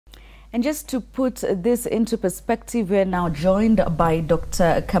And just to put this into perspective, we're now joined by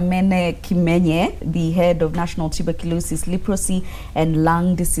Dr. Kamene Kimenye, the head of National Tuberculosis, Leprosy and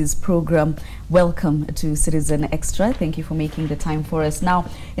Lung Disease Program. Welcome to Citizen Extra. Thank you for making the time for us. Now,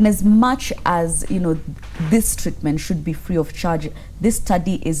 in as much as, this treatment should be free of charge, this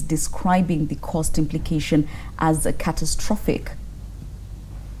study is describing the cost implication as catastrophic.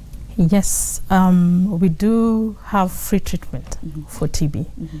 Yes, we do have free treatment for TB,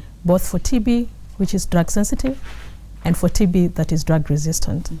 both for TB, which is drug sensitive, and for TB that is drug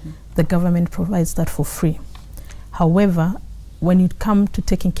resistant. The government provides that for free. However, when you come to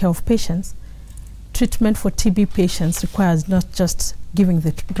taking care of patients, treatment for TB patients requires not just giving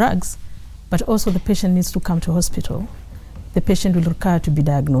the drugs, but also the patient needs to come to hospital. The patient will require to be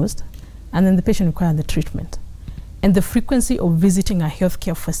diagnosed, and then the patient requires the treatment. And the frequency of visiting a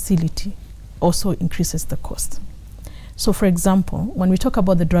healthcare facility also increases the cost. So for example, when we talk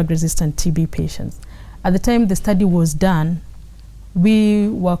about the drug-resistant TB patients, at the time the study was done, we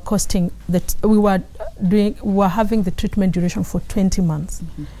were having the treatment duration for 20 months.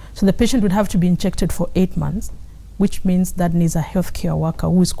 So the patient would have to be injected for 8 months, which means that needs a healthcare worker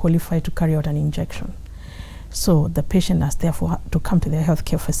who is qualified to carry out an injection. So the patient has therefore to come to their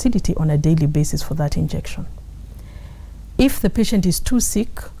healthcare facility on a daily basis for that injection. If the patient is too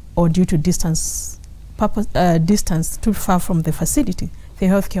sick or due to distance too far from the facility, the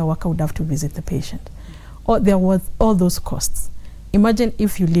healthcare worker would have to visit the patient. Or there was all those costs. Imagine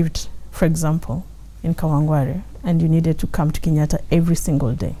if you lived, for example, in Kawangware and you needed to come to Kenyatta every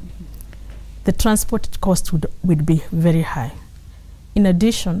single day. The transport cost would be very high. In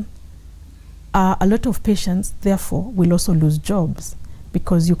addition, a lot of patients, therefore, will also lose jobs,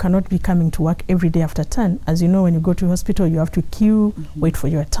 because you cannot be coming to work every day after turn. As you know, when you go to hospital, you have to queue, wait for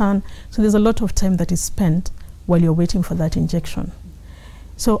your turn. So there's a lot of time that is spent while you're waiting for that injection.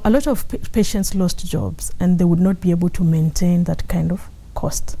 So a lot of patients lost jobs, and they would not be able to maintain that kind of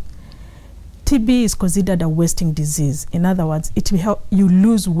cost. TB is considered a wasting disease. In other words, it will help you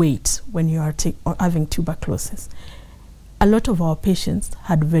lose weight when you are having tuberculosis. A lot of our patients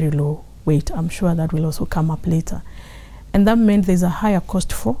had very low weight. I'm sure that will also come up later. And that meant there's a higher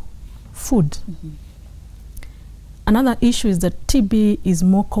cost for food. Another issue is that TB is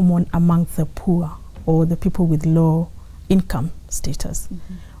more common among the poor or the people with low income status.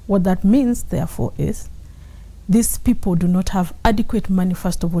 What that means, therefore, is these people do not have adequate money,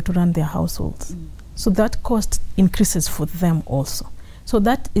 first of all, to run their households. So that cost increases for them also. So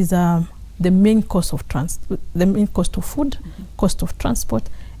that is the main cost of food, cost of transport,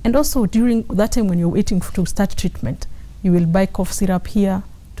 and also during that time when you're waiting to start treatment, you will buy cough syrup here.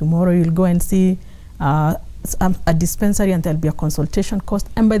 Tomorrow you'll go and see a dispensary, and there'll be a consultation cost.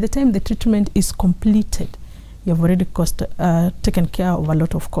 And by the time the treatment is completed, you have already taken care of a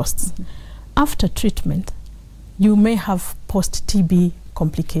lot of costs. After treatment, you may have post-TB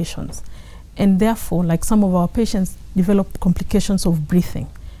complications. And therefore, like some of our patients develop complications of breathing.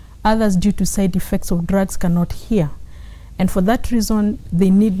 Others, due to side effects of drugs, cannot hear. And for that reason, they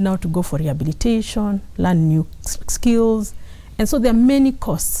need now to go for rehabilitation, learn new skills. And so there are many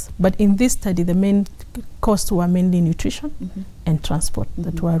costs. But in this study, the main costs were mainly nutrition and transport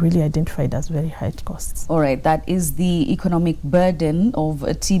that were really identified as very high costs. All right, that is the economic burden of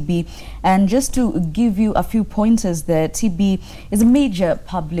TB. And just to give you a few pointers there, TB is a major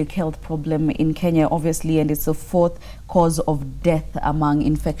public health problem in Kenya, obviously, and it's the 4th cause of death among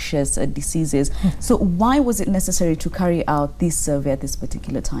infectious diseases. So why was it necessary to carry out this survey at this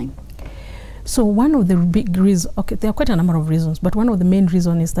particular time? So one of the big reasons, okay, there are quite a number of reasons, but one of the main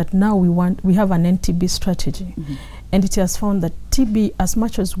reasons is that now we have an NTB strategy, and it has found that TB, as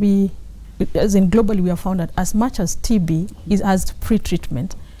much as globally we have found that as much as TB has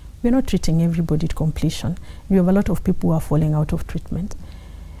pre-treatment, we're not treating everybody to completion. We have a lot of people who are falling out of treatment.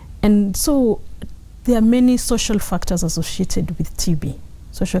 And so there are many social factors associated with TB,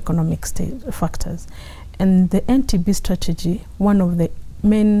 socioeconomic factors. And the NTB strategy, one of the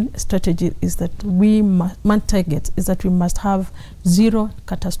main strategy is that we must have 0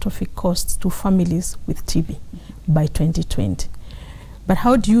 catastrophic costs to families with TB by 2020. But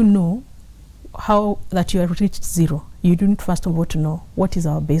how do you know that you have reached 0? You need first of all to know what is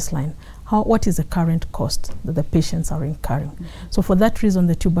our baseline, what is the current cost that the patients are incurring. So for that reason,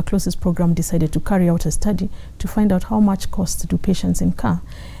 the tuberculosis program decided to carry out a study to find out how much costs do patients incur.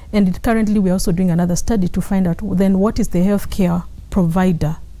 And currently we're also doing another study to find out then what is the healthcare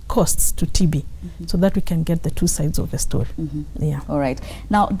provider costs to TB, so that we can get the two sides of the story. Yeah. All right.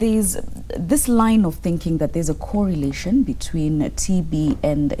 Now, there's this line of thinking that there's a correlation between TB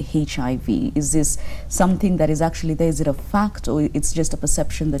and HIV. Is this something that is actually there? Is it a fact, or it's just a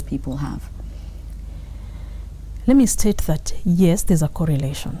perception that people have? Let me state that, yes, there's a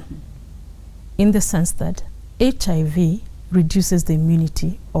correlation, in the sense that HIV reduces the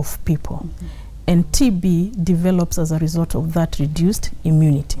immunity of people, and TB develops as a result of that reduced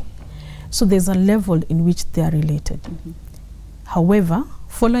immunity. So there's a level in which they are related. However,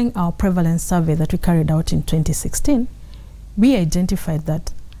 following our prevalence survey that we carried out in 2016, we identified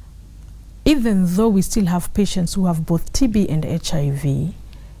that even though we still have patients who have both TB and HIV,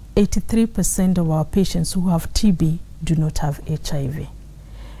 83% of our patients who have TB do not have HIV.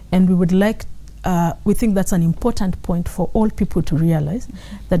 And we would like we think that's an important point for all people to realize,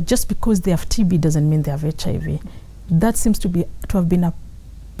 that just because they have TB doesn't mean they have HIV. That seems to have been a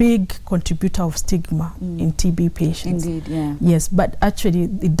big contributor of stigma in TB patients. Indeed, yeah. Yes, but actually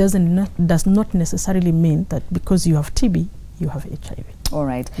it does not necessarily mean that because you have TB, you have HIV. All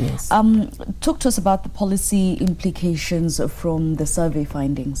right. Yes. Talk to us about the policy implications from the survey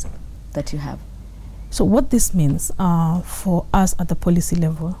findings that you have. So what this means for us at the policy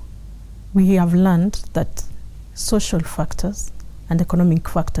level, we have learned that social factors and economic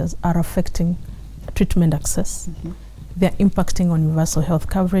factors are affecting treatment access. They're impacting on universal health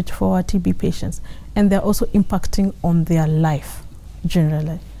coverage for our TB patients, and they're also impacting on their life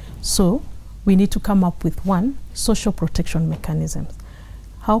generally. So we need to come up with, one, social protection mechanisms.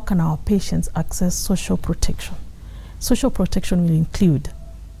 How can our patients access social protection? Social protection will include,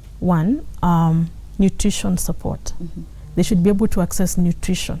 one, nutrition support. They should be able to access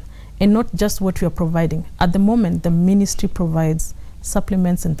nutrition, and not just what we are providing. At the moment, the ministry provides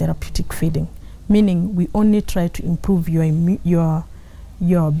supplements and therapeutic feeding, meaning we only try to improve your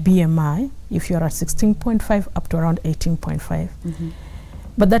BMI if you're at 16.5 up to around 18.5.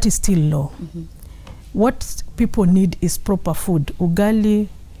 But that is still low. What people need is proper food. Ugali,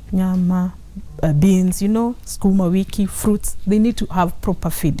 nyama, beans, skuma wiki, fruits. They need to have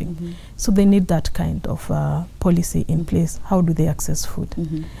proper feeding. So they need that kind of policy in place. How do they access food?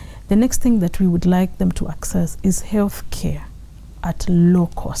 The next thing that we would like them to access is health care at low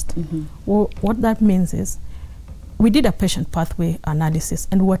cost. Well, what that means is, we did a patient pathway analysis,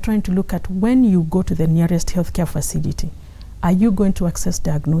 and we're trying to look at, when you go to the nearest healthcare facility, are you going to access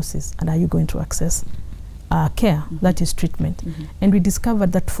diagnosis, and are you going to access care, that is treatment? And we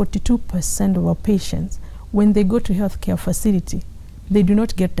discovered that 42% of our patients, when they go to healthcare facility, they do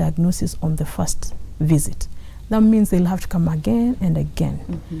not get diagnosis on the first visit. That means they'll have to come again and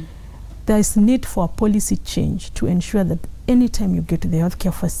again. There is need for a policy change to ensure that anytime you get to the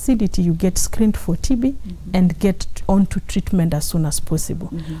healthcare facility, you get screened for TB and get onto treatment as soon as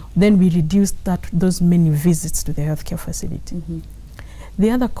possible. Then we reduce those many visits to the healthcare facility. The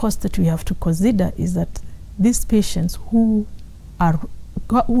other cost that we have to consider is that these patients who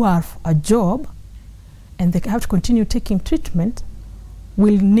have a job and they have to continue taking treatment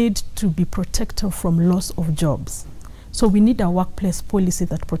will need to be protected from loss of jobs. So we need a workplace policy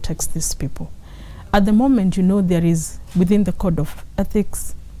that protects these people. At the moment, there is, within the Code of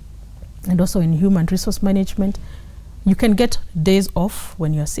Ethics and also in Human Resource Management, you can get days off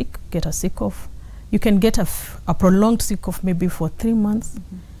when you're sick, get a sick off. You can get a prolonged sick off maybe for 3 months.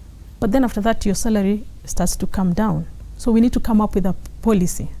 But then after that, your salary starts to come down. So we need to come up with a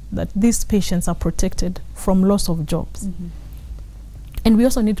policy that these patients are protected from loss of jobs. And we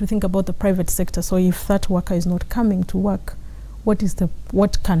also need to think about the private sector. So if that worker is not coming to work,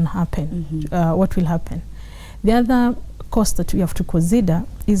 what can happen? What will happen? The other cost that we have to consider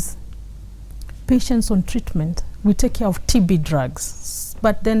is patients on treatment. We take care of TB drugs,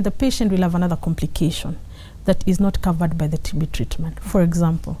 but then the patient will have another complication that is not covered by the TB treatment. For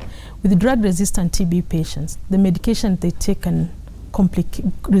example, with drug-resistant TB patients, the medication they take can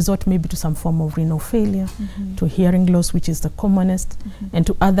resort maybe to some form of renal failure, to hearing loss, which is the commonest, and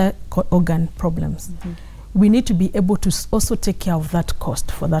to other organ problems. We need to be able to also take care of that cost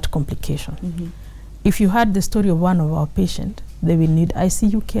for that complication. If you had the story of one of our patients, they will need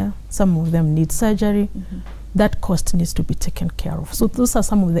ICU care, some of them need surgery. That cost needs to be taken care of. So those are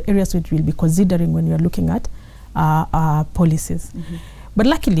some of the areas which we'll be considering when you're looking at our policies. But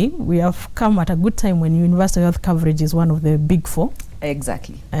luckily, we have come at a good time when universal health coverage is one of the big four.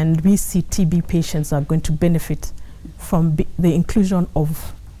 Exactly. And we see TB patients are going to benefit from the inclusion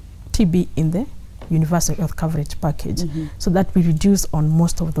of TB in the universal health coverage package, so that we reduce on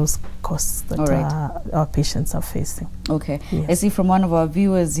most of those costs that our patients are facing. Okay. Yes. I see from one of our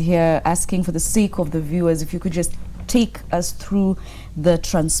viewers here asking, for the sake of the viewers, if you could just take us through the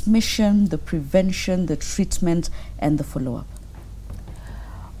transmission, the prevention, the treatment, and the follow-up.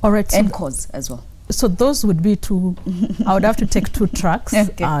 All right. And cause as well. So those would be two. I would have to take two tracks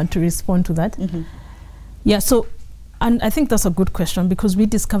to respond to that. Yeah, so, and I think that's a good question, because we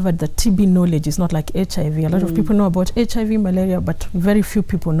discovered that TB knowledge is not like HIV. A lot of people know about HIV, malaria, but very few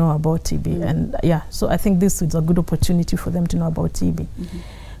people know about TB. And yeah, so I think this is a good opportunity for them to know about TB.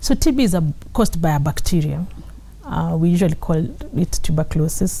 So TB is caused by a bacteria. We usually call it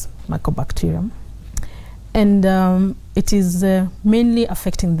tuberculosis mycobacterium. And it is mainly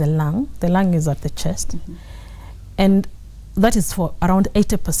affecting the lung. The lung is at the chest. And that is for around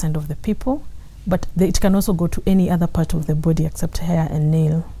 80% of the people. But it can also go to any other part of the body except hair and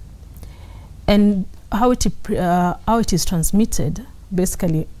nail. And how it is transmitted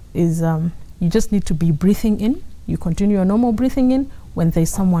basically is you just need to be breathing in. You continue your normal breathing in when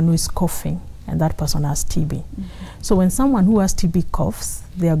there's someone who is coughing and that person has TB. So when someone who has TB coughs,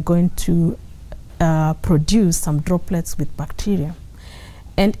 they are going to produce some droplets with bacteria.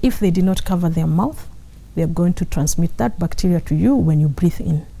 And if they did not cover their mouth, they are going to transmit that bacteria to you when you breathe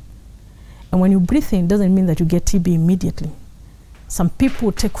in. And when you breathe in, doesn't mean that you get TB immediately. Some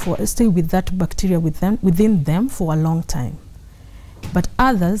people stay with that bacteria within them for a long time. But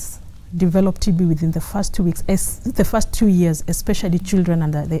others develop TB within the first 2 weeks, the first 2 years, especially children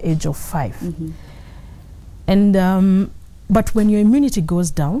under the age of 5. And but when your immunity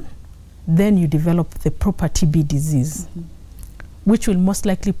goes down, then you develop the proper TB disease, which will most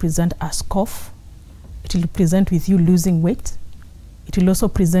likely present as cough. It will present with you losing weight. It will also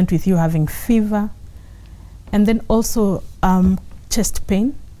present with you having fever, and then also chest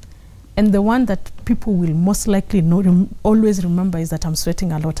pain. And the one that people will most likely always remember is that I'm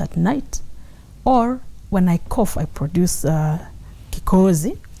sweating a lot at night, or when I cough, I produce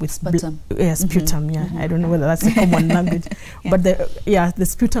kikohozi with sputum. Sputum. I don't know whether that's a common language, but the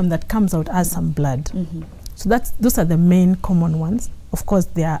sputum that comes out has some blood. So those are the main common ones. Of course,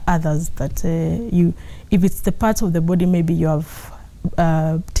 there are others that if it's the parts of the body, maybe you have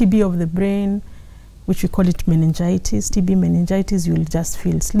TB of the brain, which we call it meningitis. TB meningitis, you'll just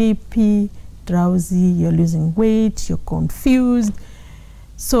feel sleepy, drowsy, you're losing weight, you're confused.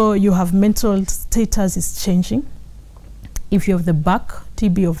 So you have mental status is changing. If you have the back,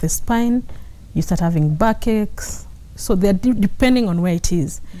 TB of the spine, you start having backaches. So they're depending on where it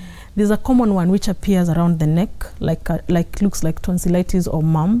is. There's a common one which appears around the neck, looks like tonsillitis or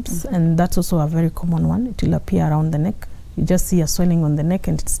mumps, and that's also a very common one. It will appear around the neck. You just see a swelling on the neck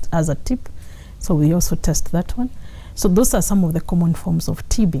and it has a tip. So we also test that one. So those are some of the common forms of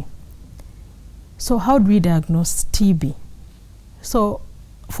TB. So how do we diagnose TB? So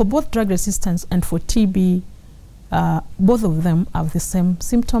for both drug resistance and for TB, both of them have the same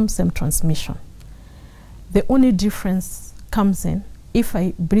symptoms, same transmission. The only difference comes in if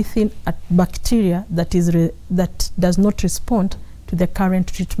I breathe in a bacteria that does not respond to the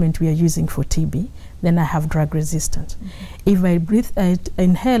current treatment we are using for TB, then I have drug resistance. If I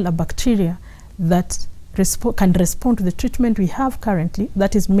inhale a bacteria that can respond to the treatment we have currently,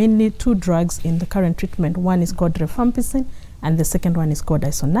 that is mainly 2 drugs in the current treatment. One is called rifampicin, and the second one is called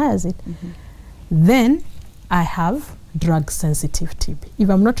isoniazid. Then I have drug-sensitive TB. If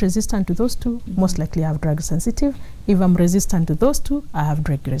I'm not resistant to those two, most likely I have drug-sensitive. If I'm resistant to those two, I have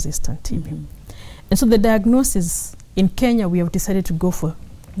drug-resistant TB. And so the diagnosis in Kenya, we have decided to go for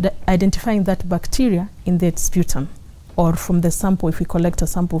identifying that bacteria in the sputum, or from the sample, if we collect a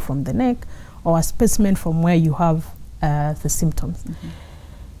sample from the neck, or a specimen from where you have the symptoms.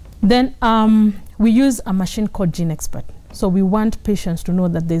 Then we use a machine called GeneXpert. So we want patients to know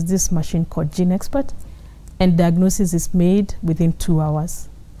that there's this machine called GeneXpert, and diagnosis is made within 2 hours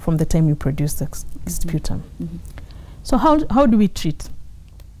from the time you produce the sputum. So how do we treat?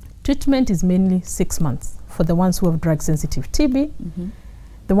 Treatment is mainly 6 months for the ones who have drug-sensitive TB.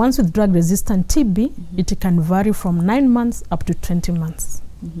 The ones with drug-resistant TB, it can vary from 9 months up to 20 months,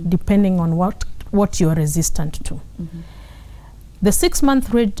 depending on what you're resistant to. The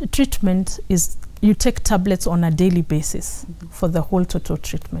 6-month treatment is you take tablets on a daily basis for the whole total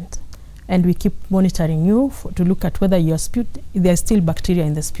treatment. And we keep monitoring you to look at whether there's still bacteria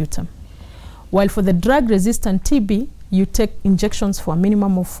in the sputum. While for the drug-resistant TB, you take injections for a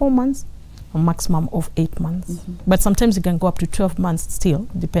minimum of 4 months, a maximum of 8 months. But sometimes it can go up to 12 months still,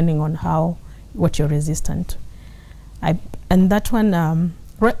 depending on what you're resistant to. And that one,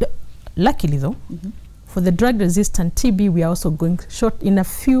 luckily though, for the drug-resistant TB, we are also going short in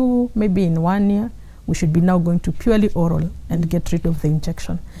maybe in 1 year, we should be now going to purely oral and get rid of the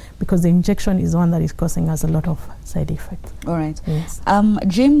injection, because the injection is one that is causing us a lot of side effects. All right. Yes.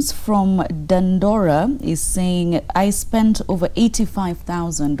 James from Dandora is saying, I spent over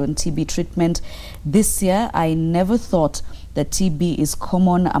 85,000 on TB treatment this year. I never thought that TB is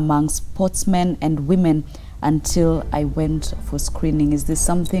common among sportsmen and women until I went for screening. Is this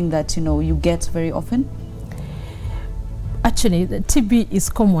something that you get very often? Actually, the TB is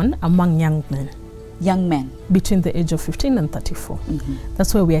common among young men. Young men? Between the age of 15 and 34.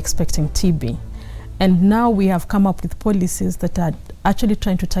 That's where we're expecting TB. And now we have come up with policies that are actually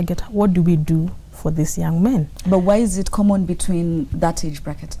trying to target what do we do for these young men. But why is it common between that age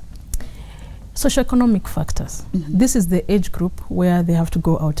bracket? Socioeconomic factors. This is the age group where they have to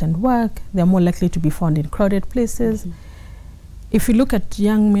go out and work. They're more likely to be found in crowded places. If you look at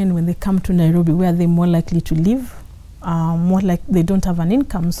young men when they come to Nairobi, where they're more likely to live, more like they don't have an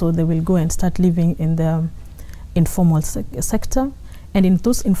income, so they will go and start living in the informal sector. And in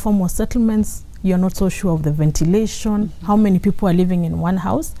those informal settlements, you're not so sure of the ventilation, how many people are living in one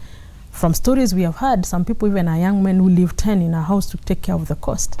house. From stories we have heard, some people even are young men who live 10 in a house to take care of the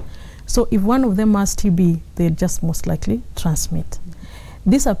cost. So if one of them has TB, they just most likely transmit.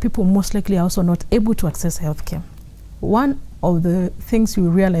 These are people most likely also not able to access healthcare. One of the things you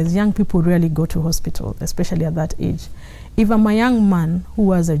realize, young people rarely go to hospital, especially at that age. If I'm a young man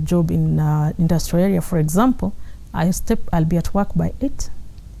who has a job in industrial area, for example, I'll be at work by 8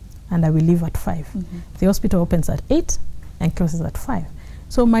 and I will leave at 5. The hospital opens at 8 and closes at 5.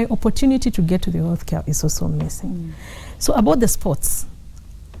 So my opportunity to get to the healthcare is also missing. So about the sports,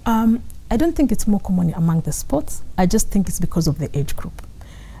 I don't think it's more common among the sports. I just think it's because of the age group.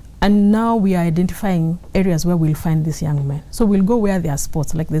 And now we are identifying areas where we'll find these young men. So we'll go where there are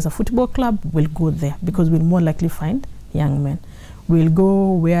sports, like there's a football club, we'll go there because we'll more likely find young men. We'll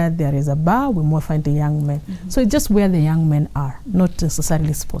go where there is a bar, we'll more find the young men. So it's just where the young men are, not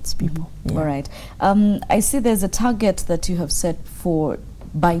necessarily sports people. All right. I see there's a target that you have set for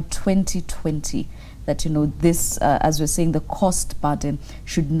by 2020. That this, as we're saying, the cost burden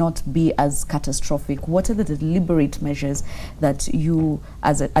should not be as catastrophic. What are the deliberate measures that you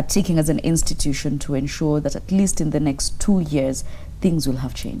are taking as an institution to ensure that at least in the next 2 years, things will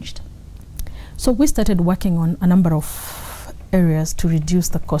have changed? So we started working on a number of areas to reduce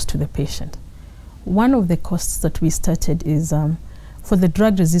the cost to the patient. One of the costs that we started is for the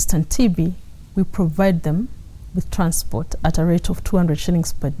drug-resistant TB, we provide them with transport at a rate of 200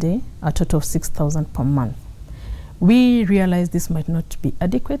 shillings per day, a total of 6,000 per month. We realized this might not be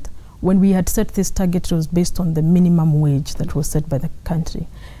adequate. When we had set this target, it was based on the minimum wage that was set by the country.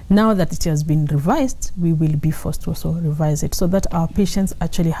 Now that it has been revised, we will be forced to also revise it so that our patients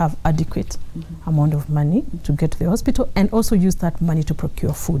actually have adequate amount of money to get to the hospital and also use that money to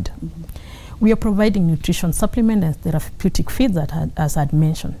procure food. We are providing nutrition supplement and therapeutic feeds, as I'd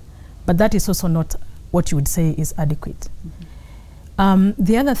mentioned, but that is also not what you would say is adequate.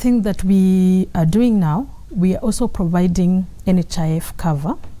 The other thing that we are doing now, we are also providing NHIF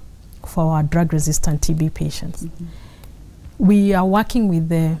cover for our drug-resistant TB patients. We are working with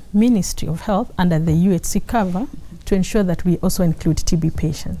the Ministry of Health under the UHC cover to ensure that we also include TB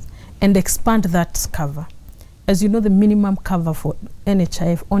patients and expand that cover. As you know, the minimum cover for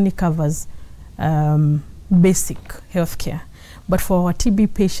NHIF only covers basic healthcare, but for our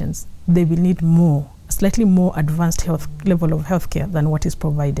TB patients, they will need more, slightly more advanced level of healthcare than what is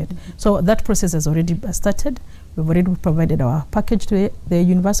provided. So that process has already started. We've already provided our package to the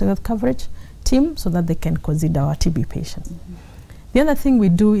Universal Health Coverage team so that they can consider our TB patients. The other thing we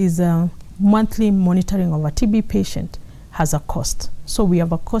do is monthly monitoring of a TB patient has a cost. So we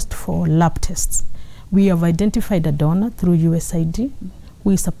have a cost for lab tests. We have identified a donor through USAID who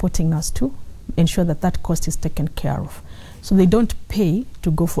is supporting us to ensure that that cost is taken care of. So they don't pay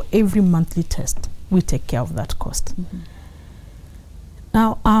to go for every monthly test. We take care of that cost.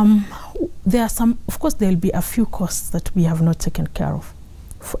 Now, there are some, of course, there will be a few costs that we have not taken care of,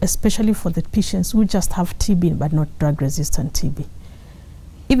 especially for the patients who just have TB but not drug-resistant TB.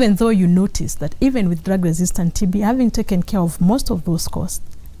 Even though you notice that even with drug-resistant TB, having taken care of most of those costs,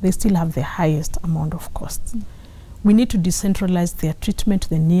 they still have the highest amount of costs. We need to decentralize their treatment to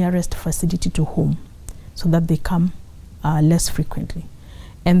the nearest facility to home so that they come less frequently.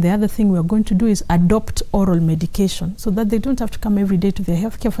 And the other thing we are going to do is adopt oral medication so that they don't have to come every day to their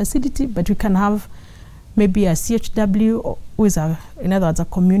healthcare facility, but we can have maybe a CHW, who is in other words, a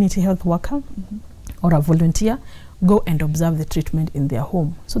community health worker or a volunteer, go and observe the treatment in their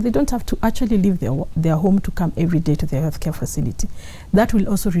home. So they don't have to actually leave their home to come every day to their healthcare facility. That will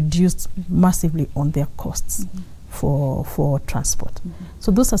also reduce massively on their costs for transport.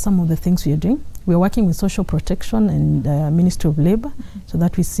 So those are some of the things we are doing. We are working with social protection and Ministry of Labor so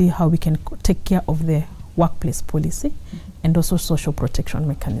that we see how we can take care of the workplace policy and also social protection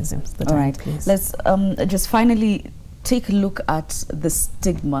mechanisms that are in place. Let's just finally take a look at the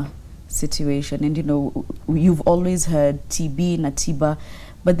stigma situation. And you know, you've always heard TB, Natiba,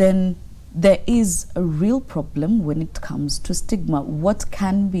 but then there is a real problem when it comes to stigma. What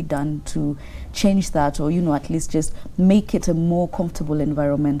can be done to change that, or you know, at least just make it a more comfortable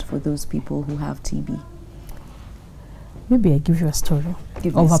environment for those people who have TB? Maybe I give you a story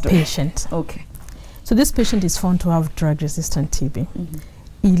of a patient. Okay. So this patient is found to have drug-resistant TB.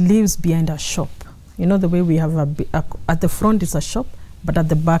 He lives behind a shop. You know the way we have at the front is a shop, but at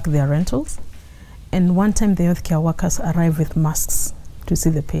the back there are rentals. And one time the healthcare workers arrived with masks to see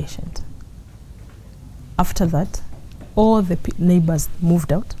the patient. After that, all the neighbors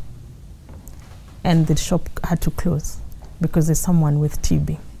moved out and the shop had to close because there's someone with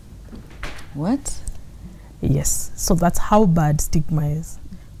TB. What? Yes. So that's how bad stigma is.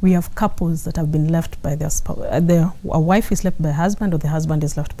 We have couples that have been left by their spouse. A wife is left by the husband, or the husband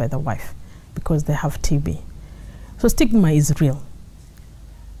is left by the wife because they have TB. So stigma is real.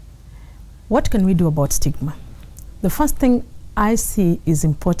 What can we do about stigma? The first thing I see is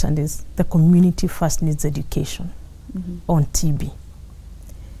important is the community first needs education on TB.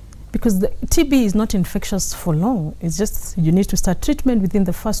 Because the TB is not infectious for long. It's just you need to start treatment. Within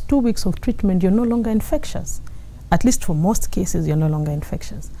the first 2 weeks of treatment, you're no longer infectious. At least for most cases, you're no longer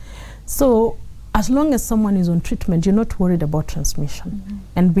infectious. So as long as someone is on treatment, you're not worried about transmission.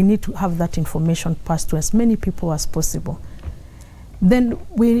 And we need to have that information passed to as many people as possible. Then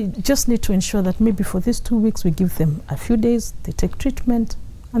we just need to ensure that maybe for these 2 weeks, we give them a few days, they take treatment,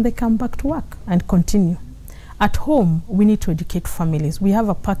 and they come back to work and continue. At home, we need to educate families. We have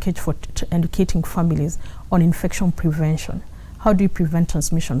a package for educating families on infection prevention. How do you prevent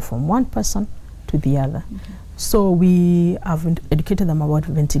transmission from one person to the other? So we have educated them about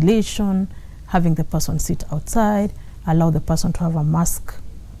ventilation, having the person sit outside, allow the person to have a mask,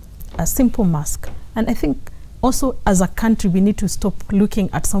 a simple mask. And I think also as a country, we need to stop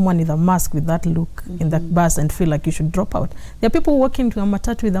looking at someone with a mask with that look in the bus and feel like you should drop out. There are people walking to a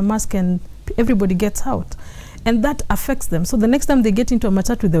matatu with a mask and everybody gets out. And that affects them. So the next time they get into a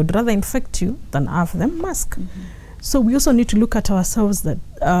matatu, they would rather infect you than have them mask. So we also need to look at ourselves that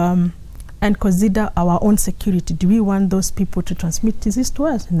and consider our own security. Do we want those people to transmit disease to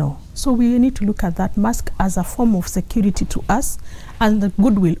us? No. So we need to look at that mask as a form of security to us and the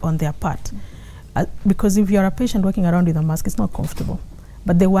goodwill on their part. Because if you're a patient walking around with a mask, it's not comfortable.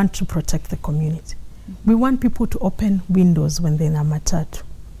 But they want to protect the community. We want people to open windows when they're in a matatu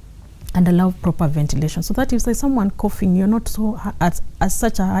and allow proper ventilation, so that if there's someone coughing, you're not so at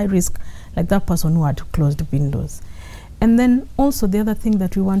such a high risk like that person who had closed windows. And then also the other thing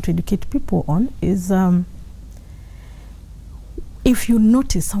that we want to educate people on is if you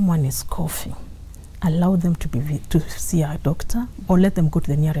notice someone is coughing, allow them to see a doctor or let them go to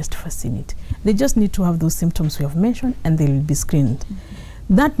the nearest facility. They just need to have those symptoms we have mentioned and they will be screened.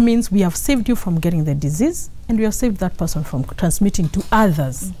 That means we have saved you from getting the disease and we have saved that person from transmitting to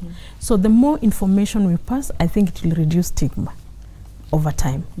others. So the more information we pass, I think it will reduce stigma over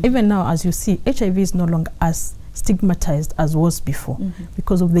time. Even now, as you see, HIV is no longer as stigmatized as was before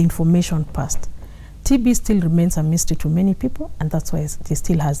because of the information passed. TB still remains a mystery to many people, and that's why it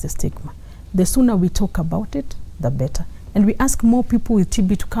still has the stigma. The sooner we talk about it, the better. And we ask more people with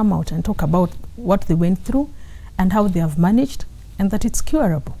TB to come out and talk about what they went through and how they have managed, and that it's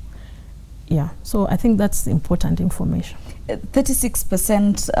curable. Yeah, so I think that's important information.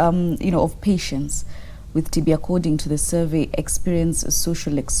 36% you know, of patients with TB, according to the survey, experience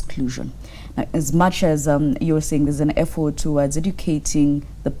social exclusion. Now, as much as you're saying there's an effort towards educating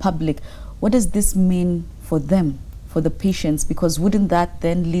the public, what does this mean for them, for the patients? Because wouldn't that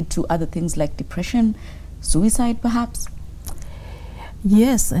then lead to other things like depression, suicide perhaps?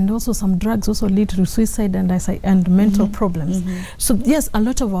 Yes, and also some drugs also lead to suicide and mental problems. So yes, a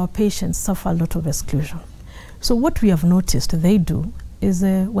lot of our patients suffer a lot of exclusion. So what we have noticed they do is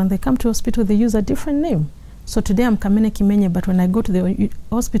when they come to hospital, they use a different name. So today I'm Kamene Kimenye, but when I go to the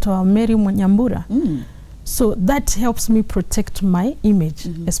hospital, I'm Mary Nyambura. So that helps me protect my image,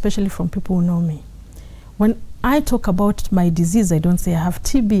 especially from people who know me. When I talk about my disease, I don't say I have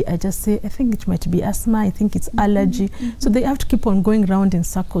TB, I just say I think it might be asthma, I think it's allergy. So they have to keep on going around in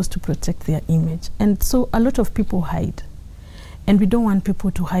circles to protect their image. And so a lot of people hide. And we don't want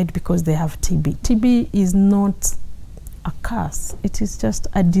people to hide because they have TB. TB is not a curse. It is just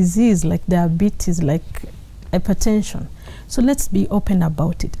a disease like diabetes, like hypertension. So let's be open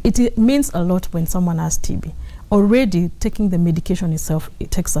about it. It means a lot when someone has TB. already taking the medication itself,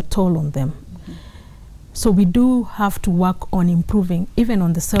 it takes a toll on them. So we do have to work on improving even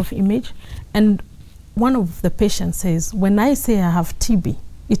on the self-image. And one of the patients says, when I say I have TB,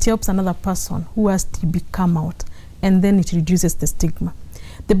 it helps another person who has TB come out, and then it reduces the stigma.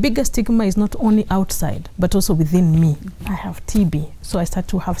 The biggest stigma is not only outside, but also within me. I have TB, so I start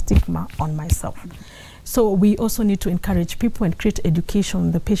to have stigma on myself. So we also need to encourage people and create education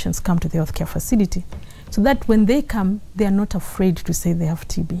when the patients come to the healthcare facility, so that when they come, they are not afraid to say they have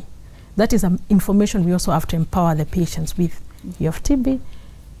TB. That is information we also have to empower the patients with. You have TB,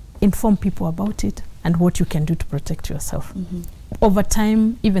 inform people about it and what you can do to protect yourself. Over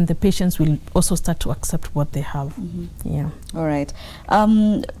time, even the patients will also start to accept what they have. Yeah. All right.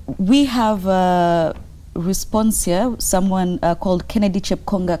 We have a response here. Someone called Kennedy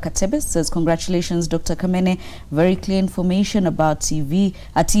Chepkonga Katebe says, congratulations, Dr. Kamene. Very clear information about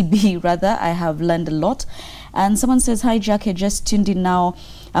TB rather. I have learned a lot. And someone says, hi, Jack, I just tuned in now.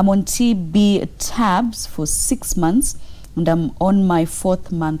 I'm on TB tabs for 6 months, and I'm on my 4th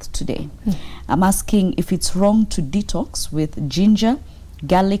month today. I'm asking if it's wrong to detox with ginger,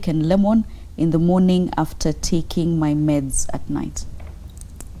 garlic, and lemon in the morning after taking my meds at night.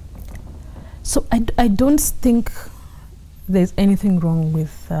 So I don't think there's anything wrong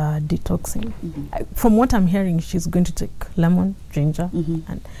with detoxing. From what I'm hearing, she's going to take lemon, ginger,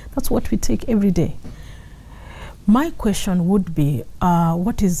 and that's what we take every day. My question would be,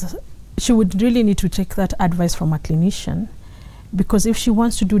 she would really need to take that advice from a clinician, because if she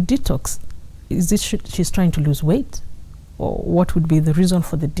wants to do detox, is it she's trying to lose weight? Or what would be the reason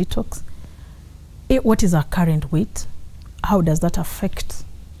for the detox? What is her current weight? How does that affect,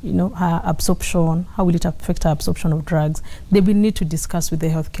 you know, her absorption? How will it affect her absorption of drugs? They will need to discuss with the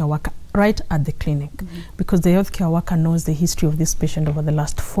healthcare worker right at the clinic, because the healthcare worker knows the history of this patient over the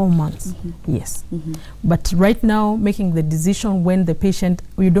last 4 months. Yes. But right now, making the decision when the patient,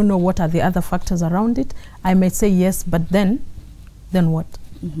 you don't know what are the other factors around it, I might say yes, but then what?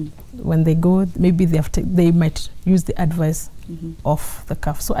 When they go, maybe they might use the advice off the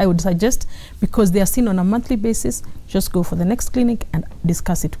cuff. So I would suggest, because they are seen on a monthly basis, just go for the next clinic and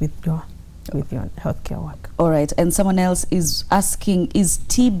discuss it with your healthcare worker. All right. And someone else is asking, is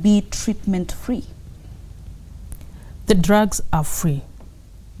TB treatment free? The drugs are free.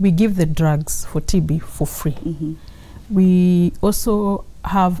 We give the drugs for TB for free. We also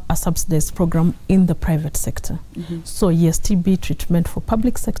have a subsidized program in the private sector. So yes, TB treatment for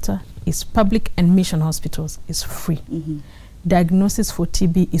public sector is public, and mission hospitals is free. Diagnosis for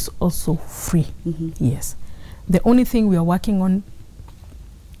TB is also free. Yes. The only thing we are working on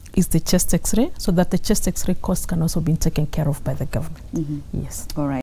is the chest x-ray, so that the chest x-ray cost can also be taken care of by the government. Yes. All right.